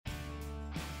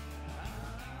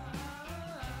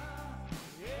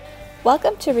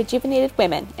Welcome to Rejuvenated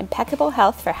Women, Impeccable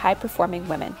Health for High-Performing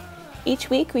Women. Each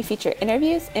week we feature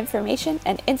interviews, information,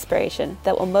 and inspiration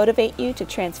that will motivate you to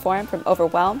transform from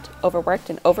overwhelmed, overworked,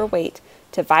 and overweight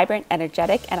to vibrant,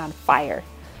 energetic, and on fire.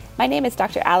 My name is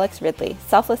Dr. Alex Ridley,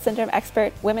 selfless syndrome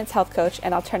expert, women's health coach,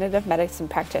 and alternative medicine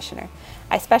practitioner.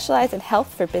 I specialize in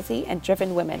health for busy and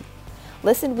driven women.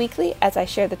 Listen weekly as I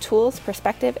share the tools,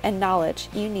 perspective, and knowledge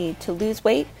you need to lose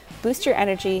weight, boost your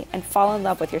energy, and fall in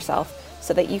love with yourself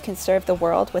so that you can serve the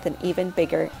world with an even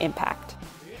bigger impact.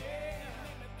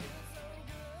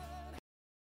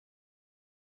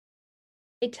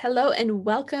 Hello and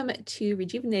welcome to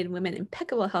Rejuvenated Women,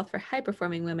 Impeccable Health for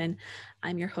High-Performing Women.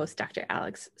 I'm your host, Dr.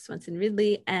 Alex Swenson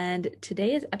Ridley, and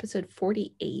today is episode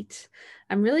 48.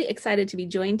 I'm really excited to be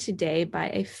joined today by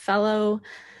a fellow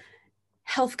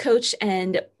health coach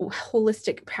and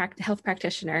holistic health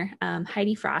practitioner,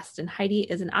 Heidi Frost. And Heidi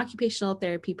is an occupational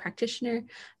therapy practitioner,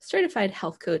 certified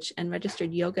health coach, and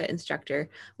registered yoga instructor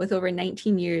with over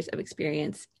 19 years of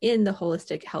experience in the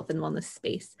holistic health and wellness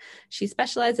space. She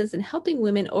specializes in helping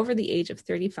women over the age of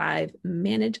 35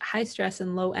 manage high stress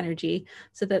and low energy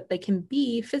so that they can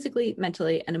be physically,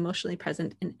 mentally, and emotionally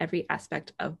present in every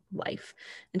aspect of life.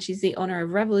 And she's the owner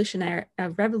of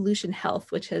Revolution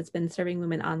Health, which has been serving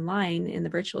women online in the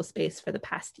virtual space for the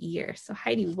past year. So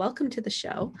Heidi, welcome to the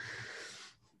show.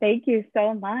 Thank you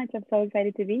so much. I'm so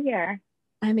excited to be here.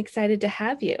 I'm excited to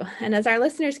have you. And as our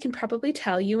listeners can probably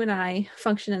tell, you and I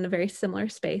function in a very similar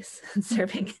space,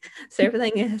 serving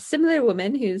a similar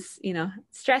woman who's,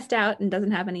 stressed out and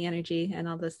doesn't have any energy and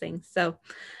all those things. So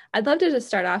I'd love to just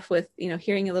start off with,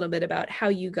 hearing a little bit about how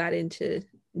you got into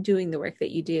doing the work that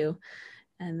you do,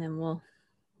 and then we'll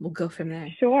go from there.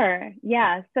 Sure.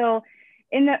 Yeah. So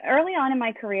early on in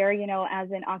my career,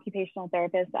 as an occupational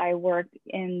therapist, I worked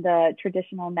in the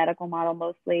traditional medical model,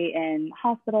 mostly in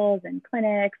hospitals and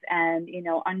clinics and,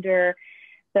 under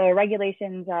the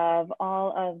regulations of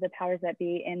all of the powers that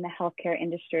be in the healthcare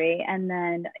industry. And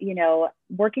then,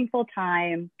 working full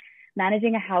time,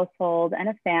 managing a household and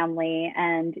a family.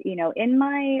 And, in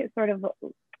my sort of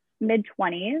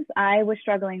mid-20s, I was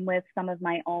struggling with some of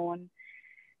my own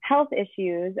health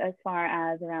issues as far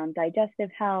as around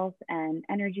digestive health and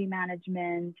energy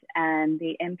management and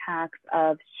the impacts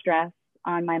of stress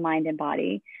on my mind and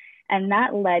body. And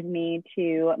that led me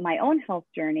to my own health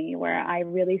journey, where I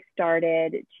really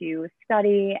started to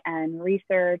study and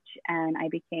research, and I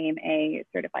became a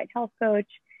certified health coach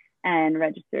and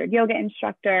registered yoga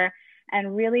instructor,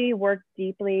 and really worked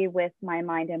deeply with my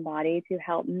mind and body to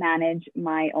help manage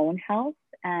my own health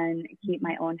and keep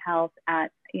my own health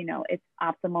at, its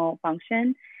optimal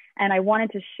function. And I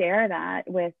wanted to share that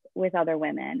with other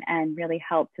women and really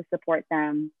help to support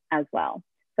them as well.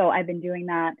 So I've been doing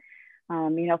that,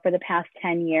 for the past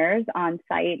 10 years on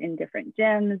site in different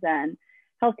gyms and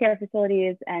healthcare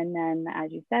facilities. And then,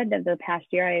 as you said, the past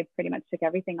year, I pretty much took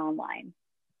everything online.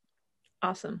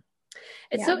 Awesome.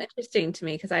 It's so interesting to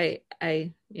me because I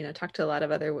talked to a lot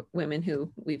of other women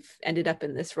who we've ended up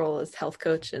in this role as health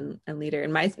coach and leader.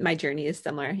 And my journey is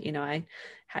similar. I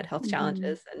had health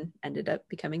challenges and ended up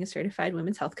becoming a certified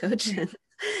women's health coach.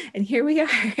 And here we are.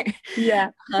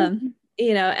 Yeah. And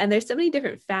there's so many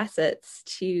different facets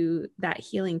to that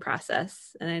healing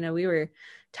process. And I know we were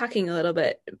talking a little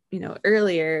bit,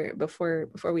 earlier before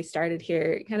we started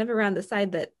here, kind of around the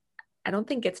side that I don't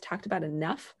think gets talked about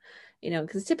enough.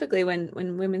 Because typically when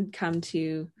women come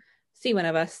to see one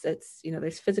of us, it's,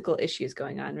 there's physical issues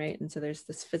going on, right? And so there's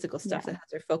this physical stuff that has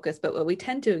their focus, but what we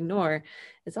tend to ignore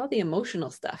is all the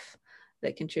emotional stuff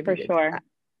that contributes. For sure. To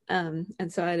that.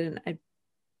 And so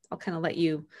I'll kind of let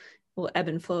you, we'll ebb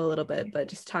and flow a little bit, but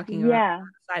just talking about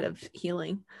the side of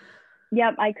healing.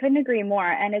 Yep, I couldn't agree more.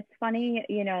 And it's funny,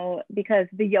 because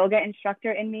the yoga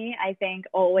instructor in me, I think,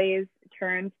 always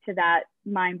turns to that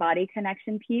mind-body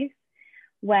connection piece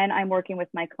when I'm working with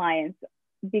my clients,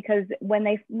 because when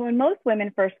most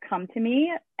women first come to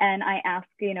me and I ask,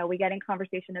 we get in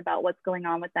conversation about what's going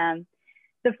on with them,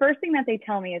 the first thing that they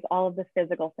tell me is all of the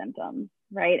physical symptoms,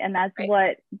 right? And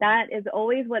that is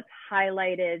always what's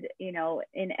highlighted,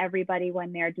 in everybody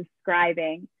when they're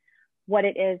describing what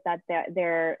it is that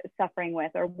they're suffering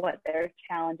with or what their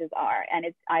challenges are. And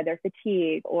it's either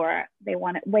fatigue, or they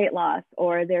want weight loss,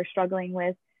 or they're struggling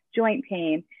with joint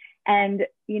pain. And,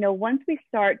 once we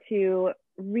start to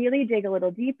really dig a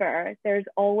little deeper, there's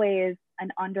always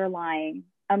an underlying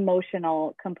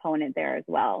emotional component there as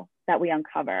well that we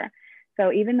uncover.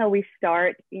 So even though we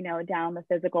start, down the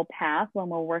physical path when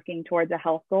we're working towards a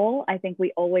health goal, I think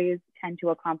we always tend to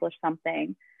accomplish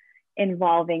something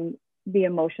involving the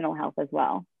emotional health as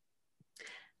well.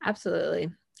 Absolutely.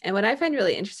 And what I find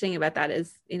really interesting about that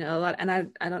is, a lot, and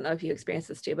I don't know if you experience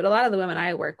this too, but a lot of the women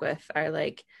I work with are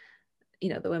like,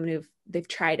 the women they've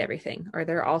tried everything, or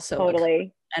they're also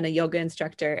Totally. a yoga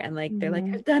instructor, and like, they're like,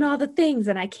 Mm-hmm. I've done all the things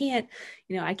and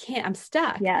I'm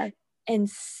stuck. Yes. And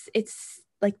it's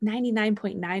like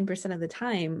 99.9% of the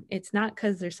time, it's not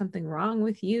because there's something wrong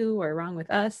with you or wrong with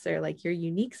us, or like you're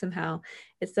unique somehow.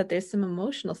 It's that there's some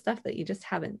emotional stuff that you just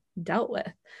haven't dealt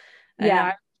with. I know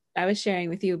Yeah. I was sharing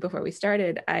with you before we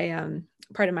started,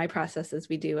 part of my process is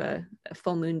we do a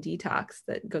full moon detox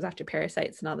that goes after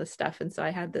parasites and all this stuff. And so I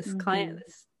had this client,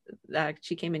 Mm-hmm.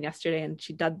 she came in yesterday, and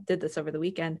she did this over the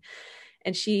weekend,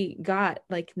 and she got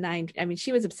like 9. I mean,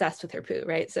 she was obsessed with her poo,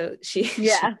 right? So she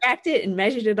Yeah. tracked it and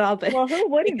measured it all, but Well, who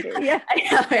wouldn't be? Yeah. I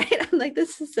know, right? I'm like,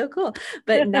 this is so cool.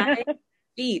 But 9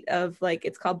 feet of, like,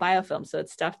 it's called biofilm, so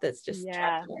it's stuff that's just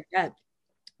trapped Yeah. in your gut.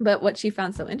 But what she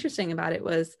found so interesting about it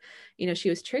was, she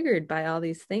was triggered by all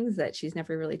these things that she's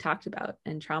never really talked about,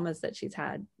 and traumas that she's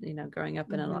had, growing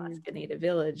up in an Mm-hmm. Alaska Native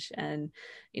village, and,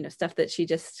 stuff that she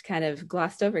just kind of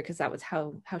glossed over because that was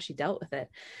how she dealt with it.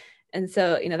 And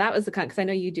so, that was the kind, because I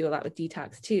know you do a lot with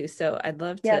detox too. So I'd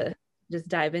love Yep. to just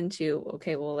dive into,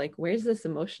 okay, well, like, where's this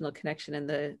emotional connection,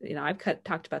 and I've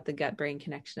talked about the gut brain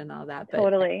connection and all that, but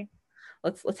Totally.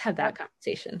 let's have that Yep.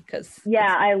 conversation, because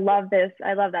Yeah, I love this.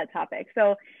 I love that topic.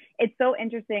 So it's so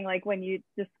interesting, like when you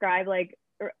describe like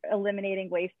eliminating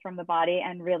waste from the body,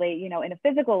 and really, in a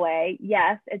physical way,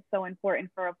 yes, it's so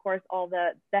important for, of course, all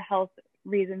the health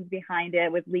reasons behind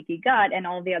it with leaky gut and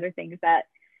all the other things that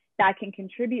can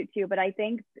contribute to. But I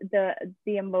think the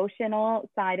emotional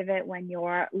side of it, when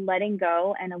you're letting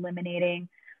go and eliminating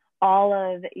all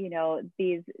of,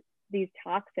 these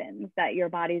toxins that your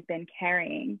body's been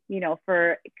carrying,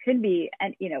 for, it could be,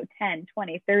 and 10,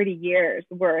 20, 30 years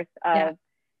worth yeah, of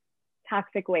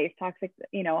toxic waste,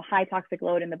 high toxic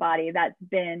load in the body that's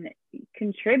been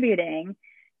contributing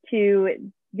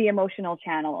to the emotional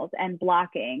channels and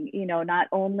blocking, not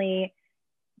only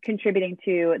contributing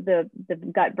to the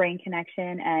gut brain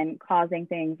connection and causing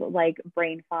things like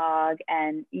brain fog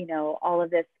and, all of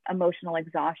this emotional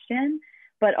exhaustion,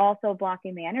 but also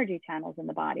blocking the energy channels in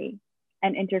the body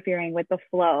and interfering with the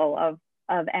flow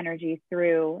of energy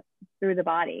through the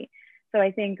body. So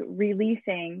I think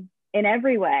releasing in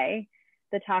every way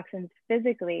the toxins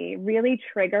physically really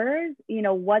triggers,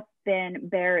 what's been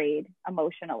buried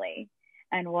emotionally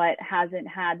and what hasn't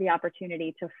had the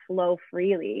opportunity to flow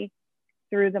freely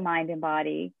through the mind and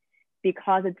body,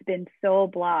 because it's been so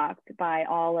blocked by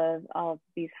all of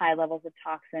these high levels of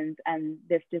toxins and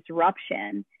this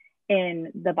disruption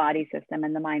in the body system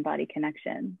and the mind body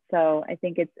connection. So I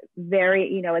think it's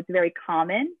very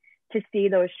common to see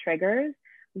those triggers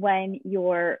when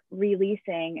you're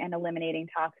releasing and eliminating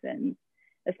toxins,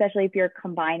 especially if you're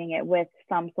combining it with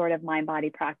some sort of mind body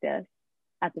practice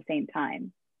at the same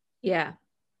time. yeah.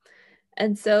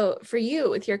 And so for you,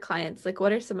 with your clients, like,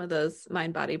 what are some of those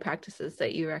mind body practices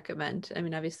that you recommend? I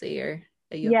mean, obviously you're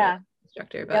a yoga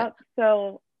instructor, but Yep.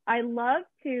 So I love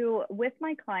to, with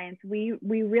my clients, we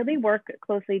really work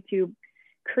closely to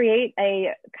create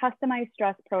a customized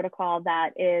stress protocol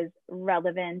that is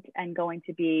relevant and going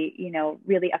to be,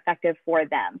 really effective for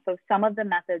them. So some of the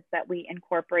methods that we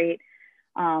incorporate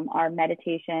are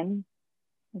meditation,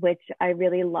 which I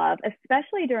really love,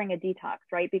 especially during a detox,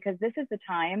 right? Because this is the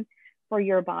time for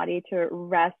your body to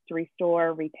rest,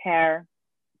 restore, repair.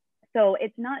 So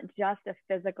it's not just a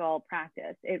physical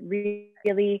practice. It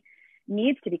really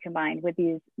needs to be combined with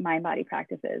these mind body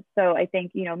practices. So I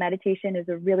think, meditation is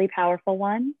a really powerful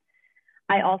one.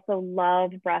 I also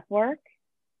love breath work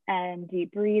and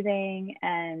deep breathing.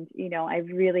 And, I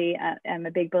really am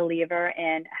a big believer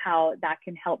in how that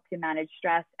can help to manage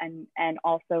stress and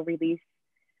also release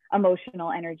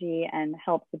emotional energy and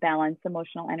help to balance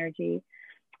emotional energy.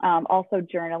 Also,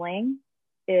 journaling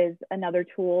is another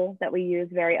tool that we use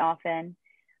very often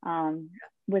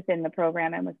within the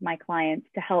program and with my clients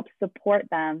to help support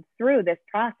them through this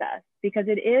process, because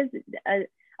it is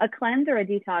a cleanse or a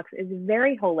detox is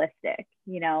very holistic,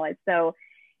 so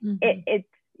it's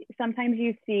sometimes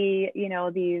you see,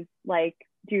 these like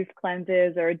juice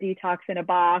cleanses or detox in a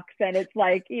box, and it's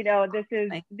like, this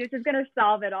is going to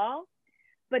solve it all.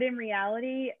 But in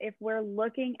reality, if we're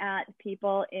looking at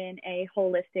people in a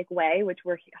holistic way, which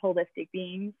we're holistic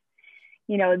beings,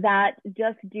 that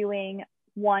just doing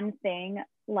one thing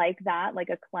like that, like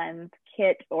a cleanse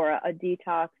kit or a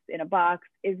detox in a box,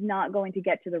 is not going to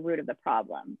get to the root of the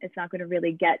problem. It's not going to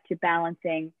really get to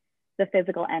balancing the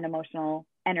physical and emotional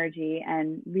energy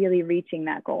and really reaching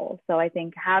that goal. So I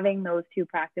think having those two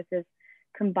practices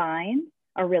combined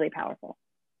are really powerful.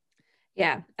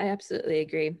 yeah, I absolutely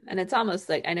agree. And it's almost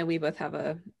like, I know we both have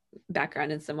a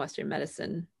background in some Western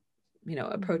medicine,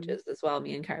 approaches as well,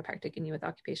 me in chiropractic and you with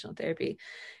occupational therapy.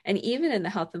 And even in the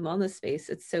health and wellness space,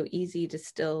 it's so easy to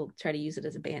still try to use it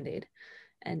as a Band-Aid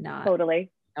and not,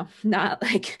 Totally. not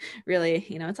like really,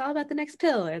 it's all about the next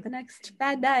pill or the next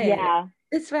bad diet. Yeah.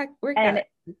 This workout. And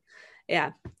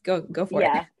yeah, go for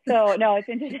yeah. it. So no, it's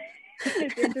interesting.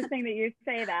 It's interesting that you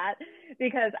say that,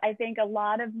 because I think a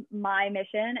lot of my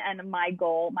mission and my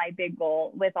goal, my big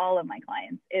goal with all of my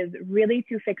clients, is really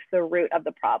to fix the root of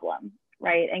the problem,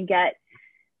 right? And get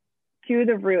to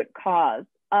the root cause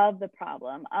of the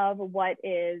problem, of what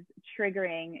is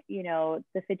triggering,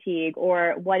 the fatigue,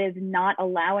 or what is not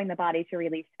allowing the body to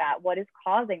release fat, what is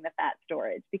causing the fat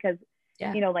storage. Because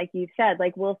like you said,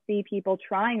 like we'll see people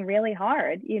trying really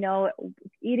hard,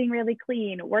 eating really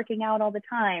clean, working out all the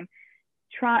time,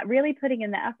 really putting in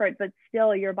the effort, but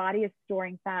still your body is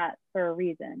storing fat for a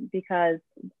reason. Because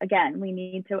again, we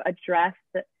need to address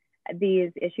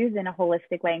these issues in a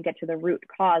holistic way and get to the root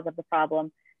cause of the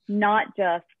problem, not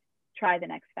just try the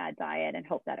next fad diet and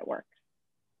hope that it works.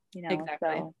 Exactly.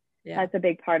 So that's a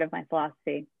big part of my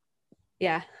philosophy.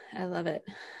 Yeah, I love it.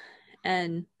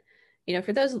 And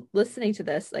for those listening to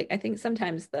this, like I think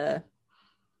sometimes the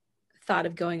thought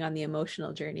of going on the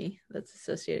emotional journey that's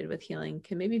associated with healing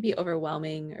can maybe be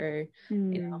overwhelming, or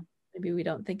maybe we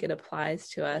don't think it applies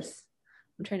to us.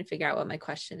 I'm trying to figure out what my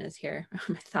question is here,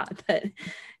 my thought, but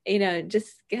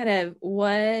just kind of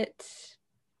what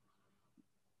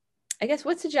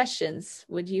suggestions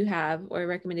would you have, or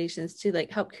recommendations to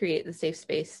like help create the safe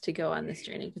space to go on this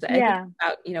journey? Because I think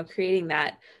about creating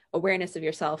that awareness of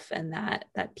yourself and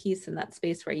that peace and that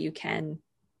space where you can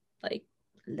like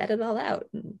let it all out.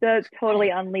 So totally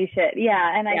unleash it.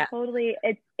 Yeah. And I totally,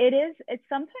 it's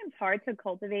sometimes hard to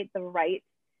cultivate the right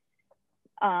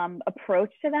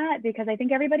approach to that, because I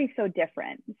think everybody's so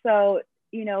different. So,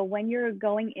 when you're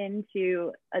going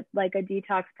into a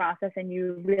detox process and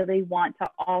you really want to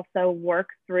also work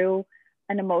through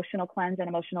an emotional cleanse and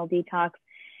emotional detox,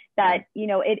 that,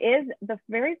 it is the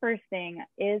very first thing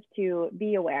is to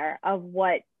be aware of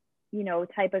what,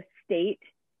 type of state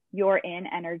you're in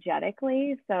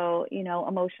energetically. So,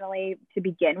 emotionally to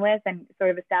begin with, and sort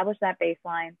of establish that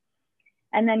baseline.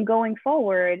 And then going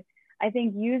forward, I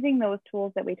think using those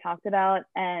tools that we talked about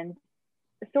and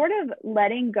sort of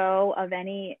letting go of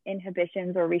any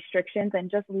inhibitions or restrictions and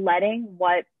just letting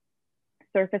what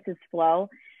surfaces flow.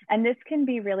 And this can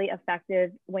be really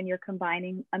effective when you're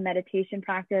combining a meditation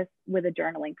practice with a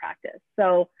journaling practice.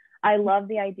 So I love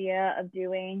the idea of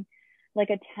doing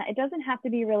it doesn't have to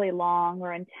be really long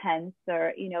or intense,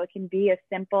 or, it can be a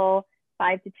simple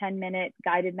 5 to 10 minute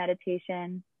guided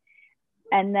meditation.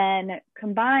 And then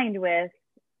combined with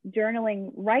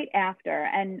journaling right after,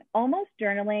 and almost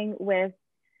journaling with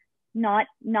not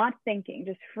thinking,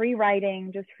 just free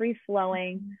writing, just free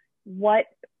flowing what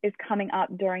is coming up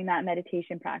during that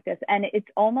meditation practice. And it's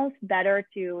almost better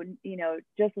to,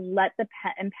 just let the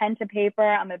pen to paper.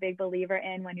 I'm a big believer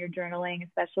in when you're journaling,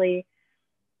 especially,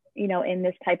 in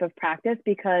this type of practice,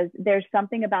 because there's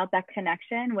something about that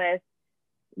connection with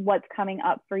what's coming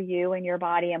up for you and your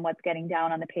body and what's getting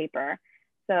down on the paper.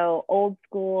 So old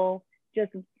school,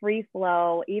 just free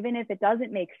flow, even if it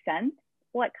doesn't make sense,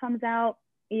 what comes out,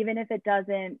 even if it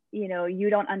doesn't, you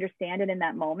don't understand it in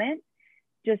that moment,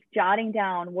 just jotting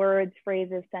down words,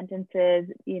 phrases, sentences,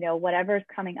 whatever's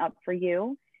coming up for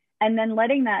you, and then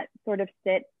letting that sort of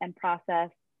sit and process.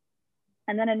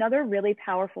 And then another really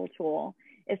powerful tool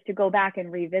is to go back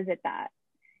and revisit that,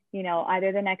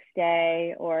 either the next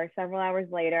day or several hours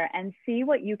later, and see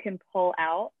what you can pull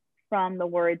out from the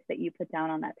words that you put down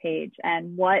on that page,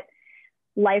 and what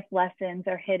life lessons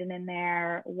are hidden in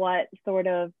there, what sort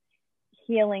of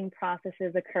healing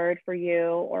processes occurred for you,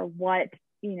 or what,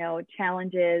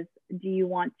 challenges do you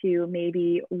want to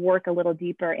maybe work a little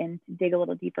deeper in, dig a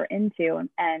little deeper into,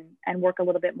 and work a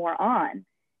little bit more on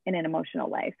in an emotional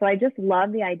way. So I just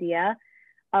love the idea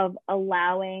of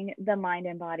allowing the mind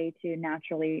and body to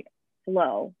naturally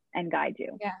flow and guide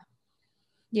you.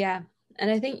 Yeah.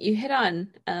 And I think you hit on,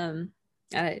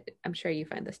 I'm sure you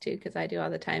find this too, because I do all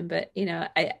the time, but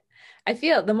I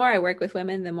feel the more I work with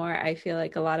women, the more I feel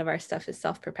like a lot of our stuff is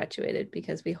self-perpetuated,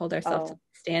 because we hold ourselves to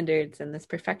standards and this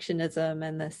perfectionism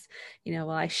and this, well,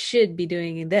 I should be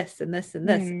doing this and this and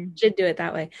this, should do it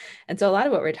that way. And so a lot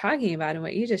of what we're talking about and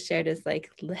what you just shared is like,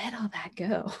 let all that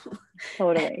go.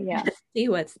 Totally. Yeah. See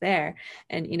what's there.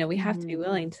 And, we have to be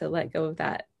willing to let go of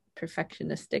that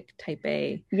perfectionistic type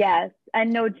A. Yes.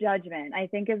 And no judgment, I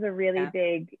think, is a really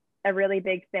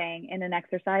big thing in an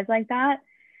exercise like that.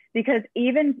 Because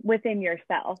even within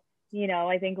yourself,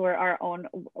 I think we're our own,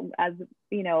 as,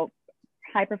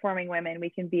 high performing women, we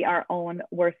can be our own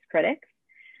worst critics.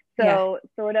 Yeah. So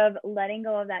sort of letting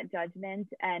go of that judgment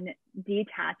and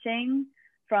detaching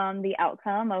from the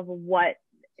outcome of what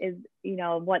is,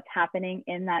 what's happening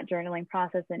in that journaling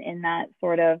process and in that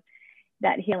sort of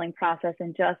that healing process,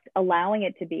 and just allowing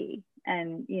it to be,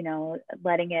 and,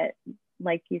 letting it,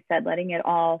 like you said, letting it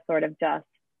all sort of just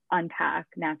unpack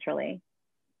naturally.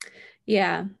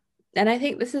 Yeah. And I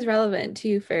think this is relevant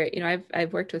too for,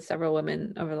 I've worked with several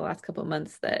women over the last couple of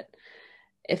months that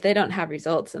if they don't have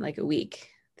results in like a week,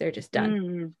 they're just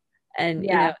done. And,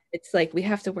 Yeah. it's like we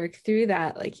have to work through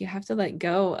that. Like you have to let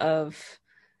go of,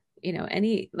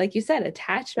 any, like you said, So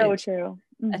attachment to true.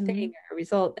 a thing or a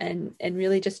result, and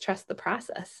really just trust the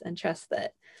process and trust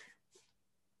that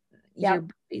your Yep.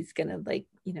 body's gonna, like,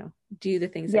 do the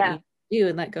things that Yeah. you do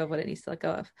and let go of what it needs to let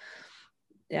go of.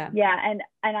 Yeah. Yeah.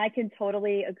 And I can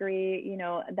totally agree,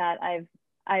 that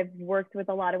I've worked with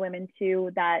a lot of women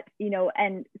too that,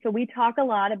 and so we talk a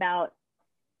lot about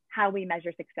how we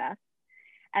measure success,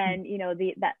 and,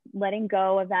 that letting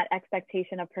go of that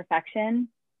expectation of perfection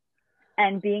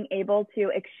and being able to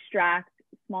extract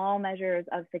small measures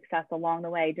of success along the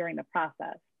way during the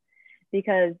process.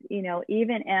 Because,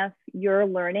 even if you're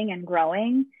learning and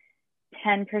growing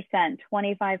 10%,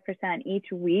 25% each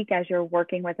week as you're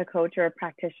working with a coach or a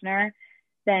practitioner,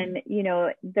 then,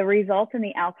 the results and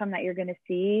the outcome that you're going to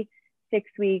see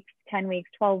 6 weeks, 10 weeks,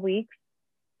 12 weeks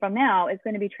from now is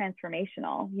going to be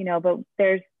transformational, but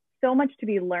there's so much to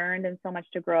be learned and so much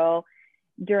to grow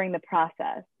during the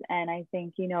process. And I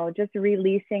think, just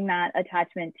releasing that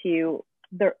attachment to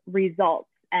the results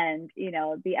and,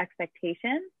 the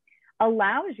expectation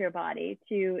allows your body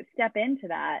to step into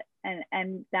that.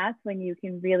 And that's when you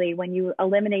can really, when you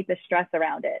eliminate the stress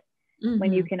around it,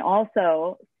 when you can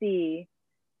also see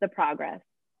the progress.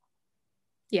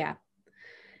 Yeah.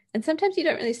 And sometimes you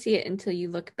don't really see it until you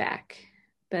look back,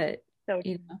 but So,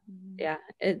 yeah,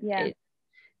 it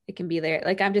can be there.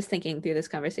 Like I'm just thinking through this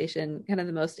conversation, kind of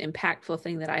the most impactful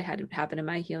thing that I had happen in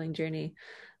my healing journey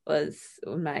was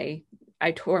when I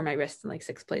tore my wrist in like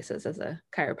 6 places as a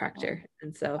chiropractor.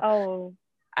 And so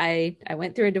I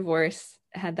went through a divorce,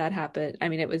 had that happen. I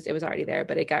mean, it was already there,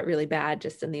 but it got really bad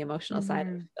just in the emotional side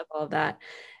of all of that.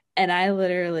 And I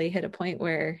literally hit a point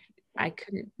where I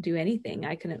couldn't do anything.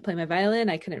 I couldn't play my violin.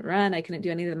 I couldn't run. I couldn't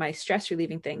do any of my stress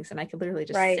relieving things. And I could literally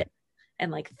just sit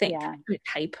and like think. I couldn't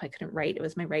type. I couldn't write. It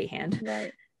was my right hand.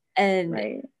 But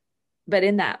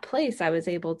in that place, I was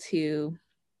able to,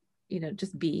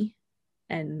 just be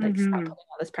and like stop putting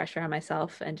all this pressure on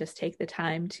myself and just take the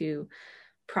time to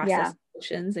process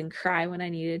emotions and cry when I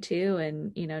needed to,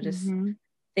 and, just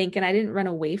think. And I didn't run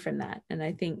away from that. And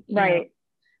I think,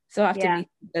 so often we think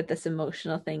that this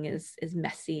emotional thing is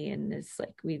messy and is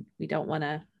like, we don't want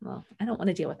to, well, I don't want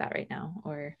to deal with that right now,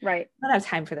 or I don't have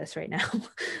time for this right now.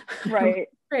 Whatever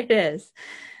it is.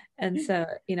 And so,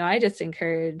 I just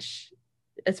encourage,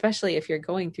 especially if you're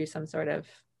going through some sort of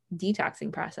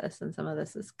detoxing process and some of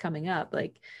this is coming up,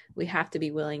 like we have to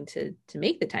be willing to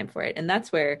make the time for it. And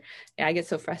that's where I get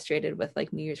so frustrated with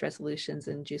like New Year's resolutions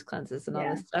and juice cleanses and all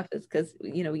this stuff, is because,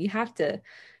 you have to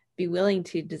be willing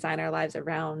to design our lives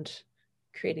around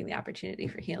creating the opportunity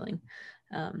for healing.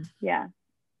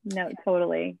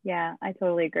 Totally. Yeah, I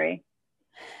totally agree.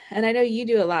 And I know you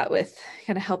do a lot with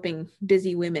kind of helping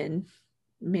busy women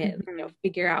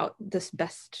figure out this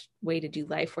best way to do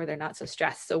life where they're not so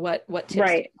stressed. So what tips do you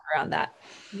have around that?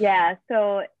 Yeah.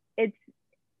 So it's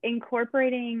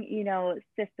incorporating,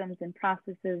 systems and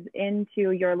processes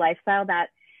into your lifestyle. That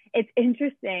it's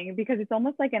interesting because it's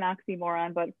almost like an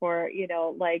oxymoron, but for,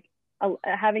 like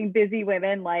having busy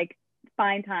women, like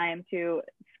find time to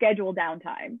schedule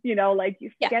downtime, like you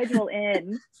schedule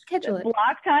in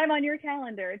block time on your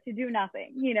calendar to do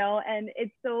nothing, and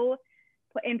it's so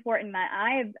important that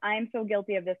I'm so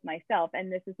guilty of this myself. And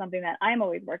this is something that I'm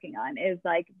always working on, is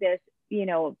like this,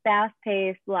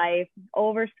 fast-paced life,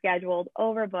 overscheduled,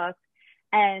 overbooked.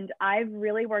 And I've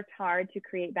really worked hard to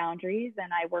create boundaries.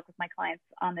 And I work with my clients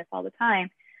on this all the time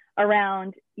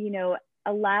around,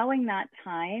 allowing that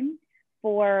time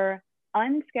for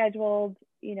unscheduled,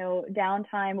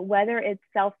 downtime, whether it's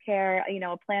self-care,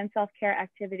 a planned self-care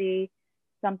activity,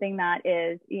 something that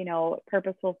is,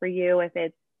 purposeful for you. If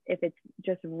it's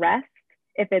just rest,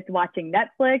 if it's watching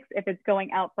Netflix, if it's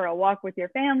going out for a walk with your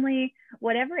family,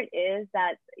 whatever it is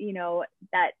that,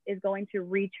 that is going to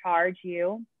recharge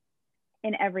you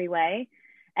in every way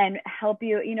and help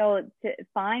you, to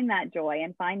find that joy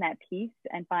and find that peace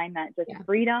and find that just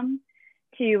freedom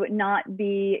to not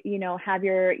be, have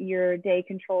your day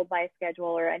controlled by a schedule,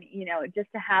 or, just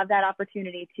to have that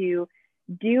opportunity to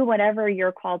do whatever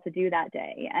you're called to do that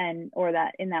day or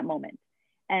that in that moment.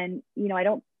 And, I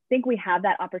don't think we have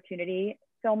that opportunity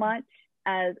so much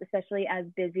especially as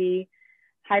busy,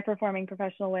 high performing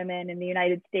professional women in the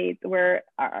United States, where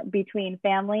between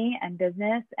family and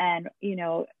business and,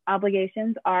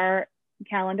 obligations, our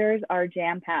calendars are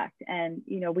jam packed, and,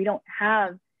 we don't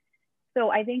have. So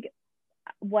I think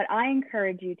what I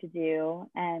encourage you to do,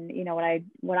 and,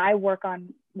 what I work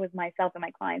on with myself and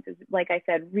my clients is, like I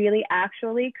said, really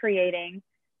actually creating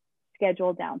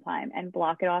scheduled downtime and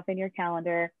block it off in your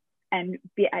calendar and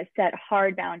set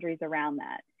hard boundaries around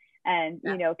that. And,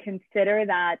 consider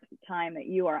that time that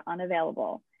you are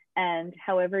unavailable, and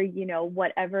however,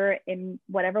 in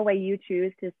whatever way you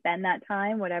choose to spend that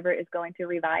time, whatever is going to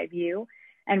revive you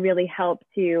and really help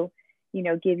to,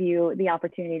 give you the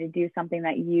opportunity to do something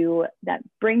that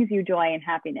brings you joy and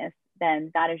happiness,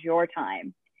 then that is your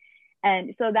time.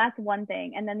 And so that's one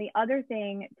thing. And then the other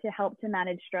thing to help to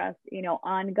manage stress,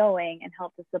 ongoing, and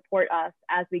help to support us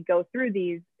as we go through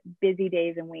these busy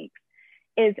days and weeks,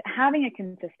 is having a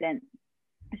consistent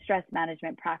stress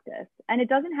management practice. And it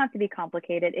doesn't have to be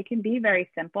complicated. It can be very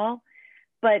simple,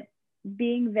 but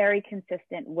being very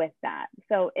consistent with that.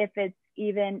 So if it's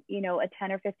even, a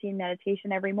 10 or 15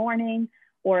 meditation every morning,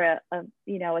 or a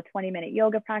 20-minute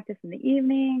yoga practice in the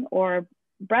evening, or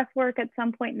breath work at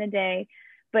some point in the day,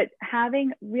 but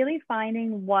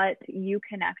finding what you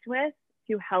connect with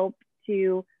to help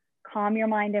to calm your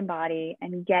mind and body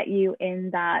and get you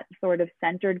in that sort of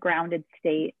centered, grounded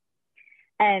state.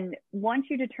 And once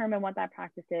you determine what that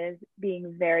practice is,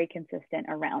 being very consistent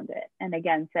around it. And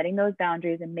again, setting those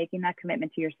boundaries and making that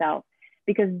commitment to yourself,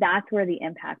 because that's where the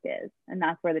impact is. And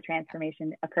that's where the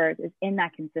transformation occurs, is in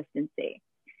that consistency.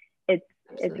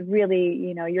 It's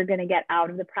really, you're going to get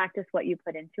out of the practice what you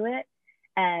put into it.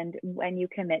 And when you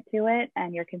commit to it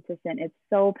and you're consistent, it's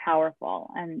so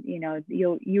powerful. And,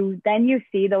 you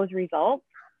see those results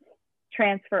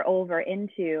transfer over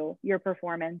into your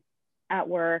performance at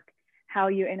work, how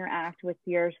you interact with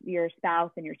your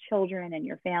spouse and your children and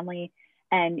your family,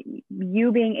 and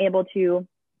you being able to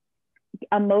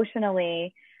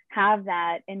emotionally have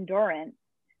that endurance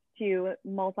to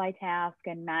multitask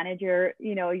and manage your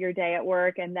day at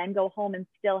work, and then go home and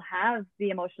still have the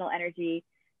emotional energy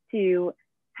to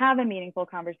have a meaningful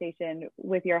conversation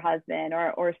with your husband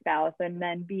or spouse, and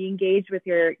then be engaged with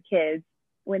your kids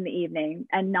in the evening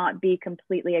and not be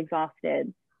completely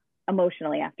exhausted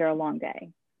emotionally after a long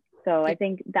day. So I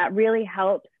think that really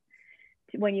helps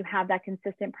when you have that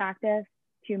consistent practice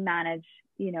to manage,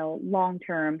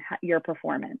 long-term your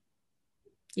performance.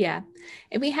 Yeah.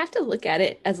 And we have to look at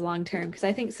it as long-term, because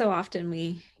I think so often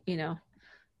we,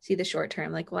 see the short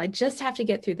term, like, well, I just have to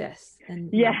get through this.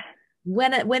 And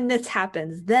when this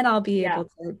happens, then I'll be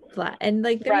able to fly. And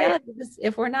like the reality is,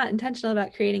 if we're not intentional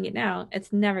about creating it now,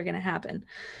 it's never going to happen.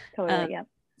 Totally. Yeah.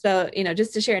 So,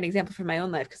 just to share an example from my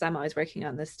own life, because I'm always working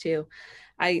on this too.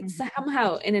 I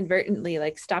somehow inadvertently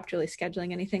stopped really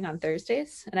scheduling anything on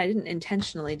Thursdays, and I didn't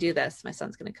intentionally do this. My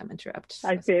son's going to come interrupt.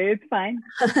 I see, it's fine.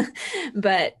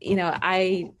 But,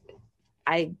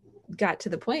 I got to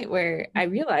the point where I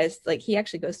realized he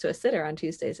actually goes to a sitter on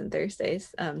Tuesdays and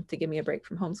Thursdays to give me a break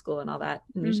from homeschool and all that.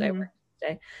 And usually I work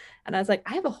Tuesday. And I was like,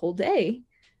 I have a whole day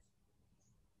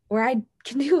where I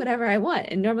can do whatever I want.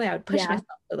 And normally I would push myself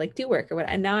to do work or what.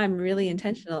 And now I'm really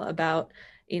intentional about,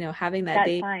 having that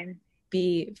day time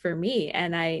be for me.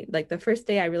 And I the first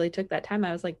day I really took that time,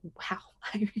 I was like, wow,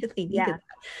 I really needed that.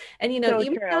 And, so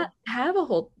even not have a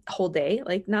whole day,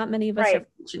 not many of us are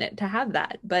fortunate to have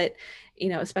that, but,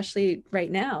 especially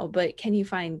right now, but can you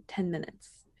find 10 minutes,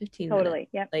 15 minutes?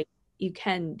 Yep. You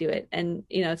can do it. And,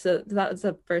 so that was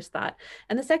the first thought.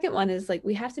 And the second one is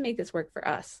we have to make this work for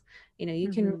us. You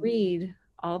can read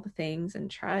all the things and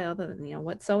try all the,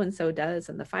 what so-and-so does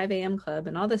and the 5 a.m. club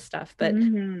and all this stuff, but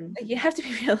you have to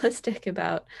be realistic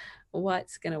about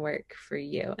what's going to work for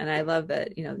you. And I love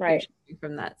that, you're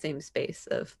from that same space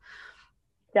of.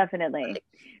 Definitely.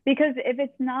 Because if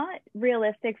it's not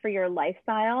realistic for your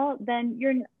lifestyle, then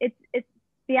it's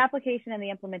the application and the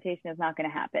implementation is not going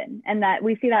to happen. And that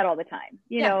we see that all the time.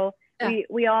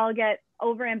 We all get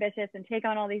over ambitious and take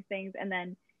on all these things, and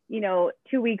then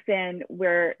 2 weeks in,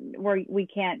 we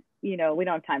can't, we don't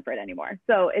have time for it anymore.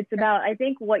 So it's about, I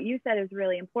think what you said is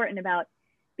really important about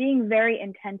being very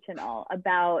intentional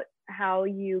about how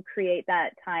you create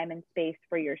that time and space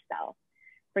for yourself,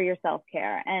 for your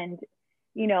self-care, and,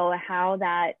 how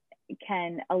that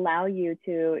can allow you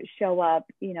to show up,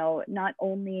 not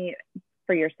only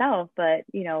for yourself, but,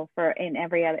 for in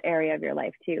every other area of your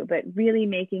life too, but really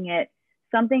making it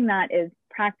something that is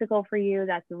practical for you,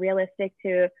 that's realistic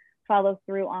to follow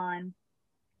through on,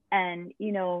 and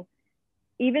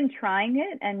even trying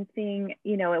it and seeing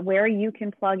where you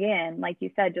can plug in, like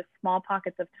you said, just small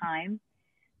pockets of time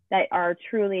that are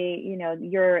truly, you know,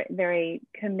 you're very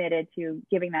committed to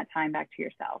giving that time back to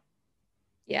yourself.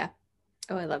 Yeah.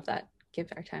 Oh, I love that. Give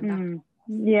our time back.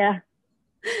 Yeah.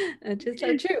 It's just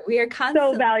so true. We are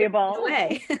constantly so valuable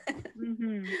away.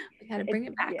 We got to bring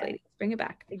it back, yeah. ladies. Bring it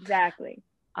back. Exactly.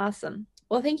 Awesome.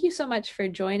 Well, thank you so much for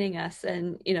joining us.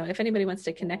 And, you know, if anybody wants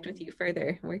to connect with you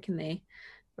further, where can they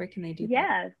do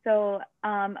that? So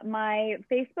my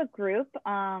Facebook group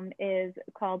is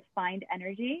called Find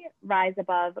Energy, Rise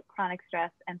Above Chronic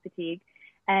Stress and Fatigue.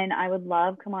 And I would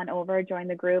love, come on over, join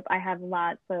the group. I have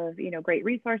lots of, you know, great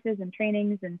resources and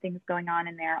trainings and things going on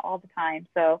in there all the time.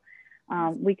 So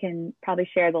we can probably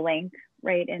share the link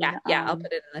right in. Yeah, I'll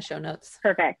put it in the show notes.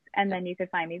 Perfect. And then you could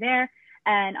find me there.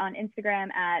 And on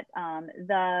Instagram at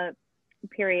the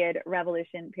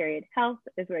 _revolution health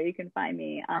is where you can find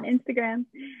me on Instagram.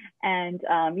 And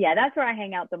that's where I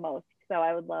hang out the most. So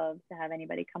I would love to have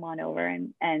anybody come on over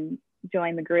and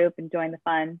join the group and join the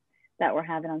fun that we're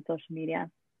having on social media.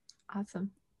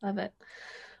 Awesome. Love it.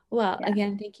 Well,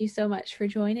 again, thank you so much for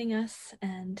joining us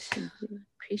and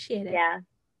appreciate it. Yeah.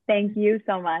 Thank you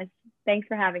so much. Thanks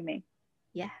for having me.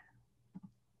 Yeah.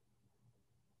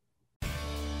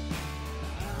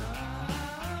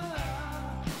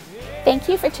 Thank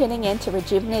you for tuning in to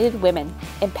Rejuvenated Women,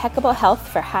 Impeccable Health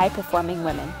for High-Performing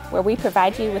Women, where we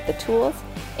provide you with the tools,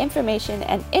 information,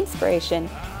 and inspiration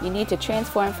you need to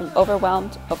transform from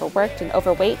overwhelmed, overworked, and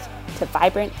overweight to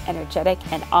vibrant, energetic,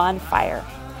 and on fire.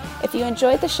 If you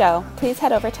enjoyed the show, please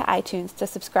head over to iTunes to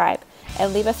subscribe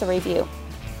and leave us a review.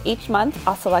 Each month,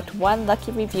 I'll select one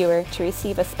lucky reviewer to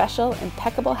receive a special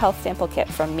Impeccable Health sample kit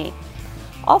from me.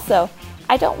 Also,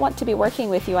 I don't want to be working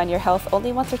with you on your health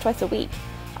only once or twice a week.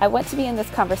 I want to be in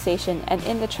this conversation and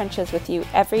in the trenches with you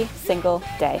every single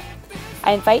day.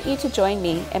 I invite you to join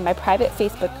me in my private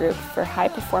Facebook group for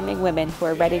high-performing women who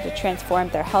are ready to transform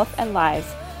their health and lives,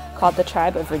 called the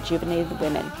Tribe of Rejuvenated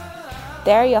Women.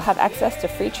 There you'll have access to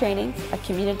free trainings, a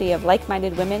community of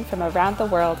like-minded women from around the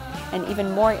world, and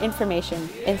even more information,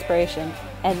 inspiration,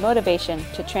 and motivation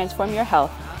to transform your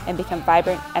health and become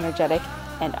vibrant, energetic,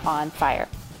 and on fire.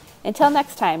 Until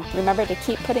next time, remember to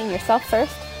keep putting yourself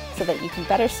first so that you can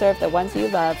better serve the ones you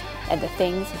love and the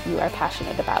things you are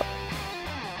passionate about.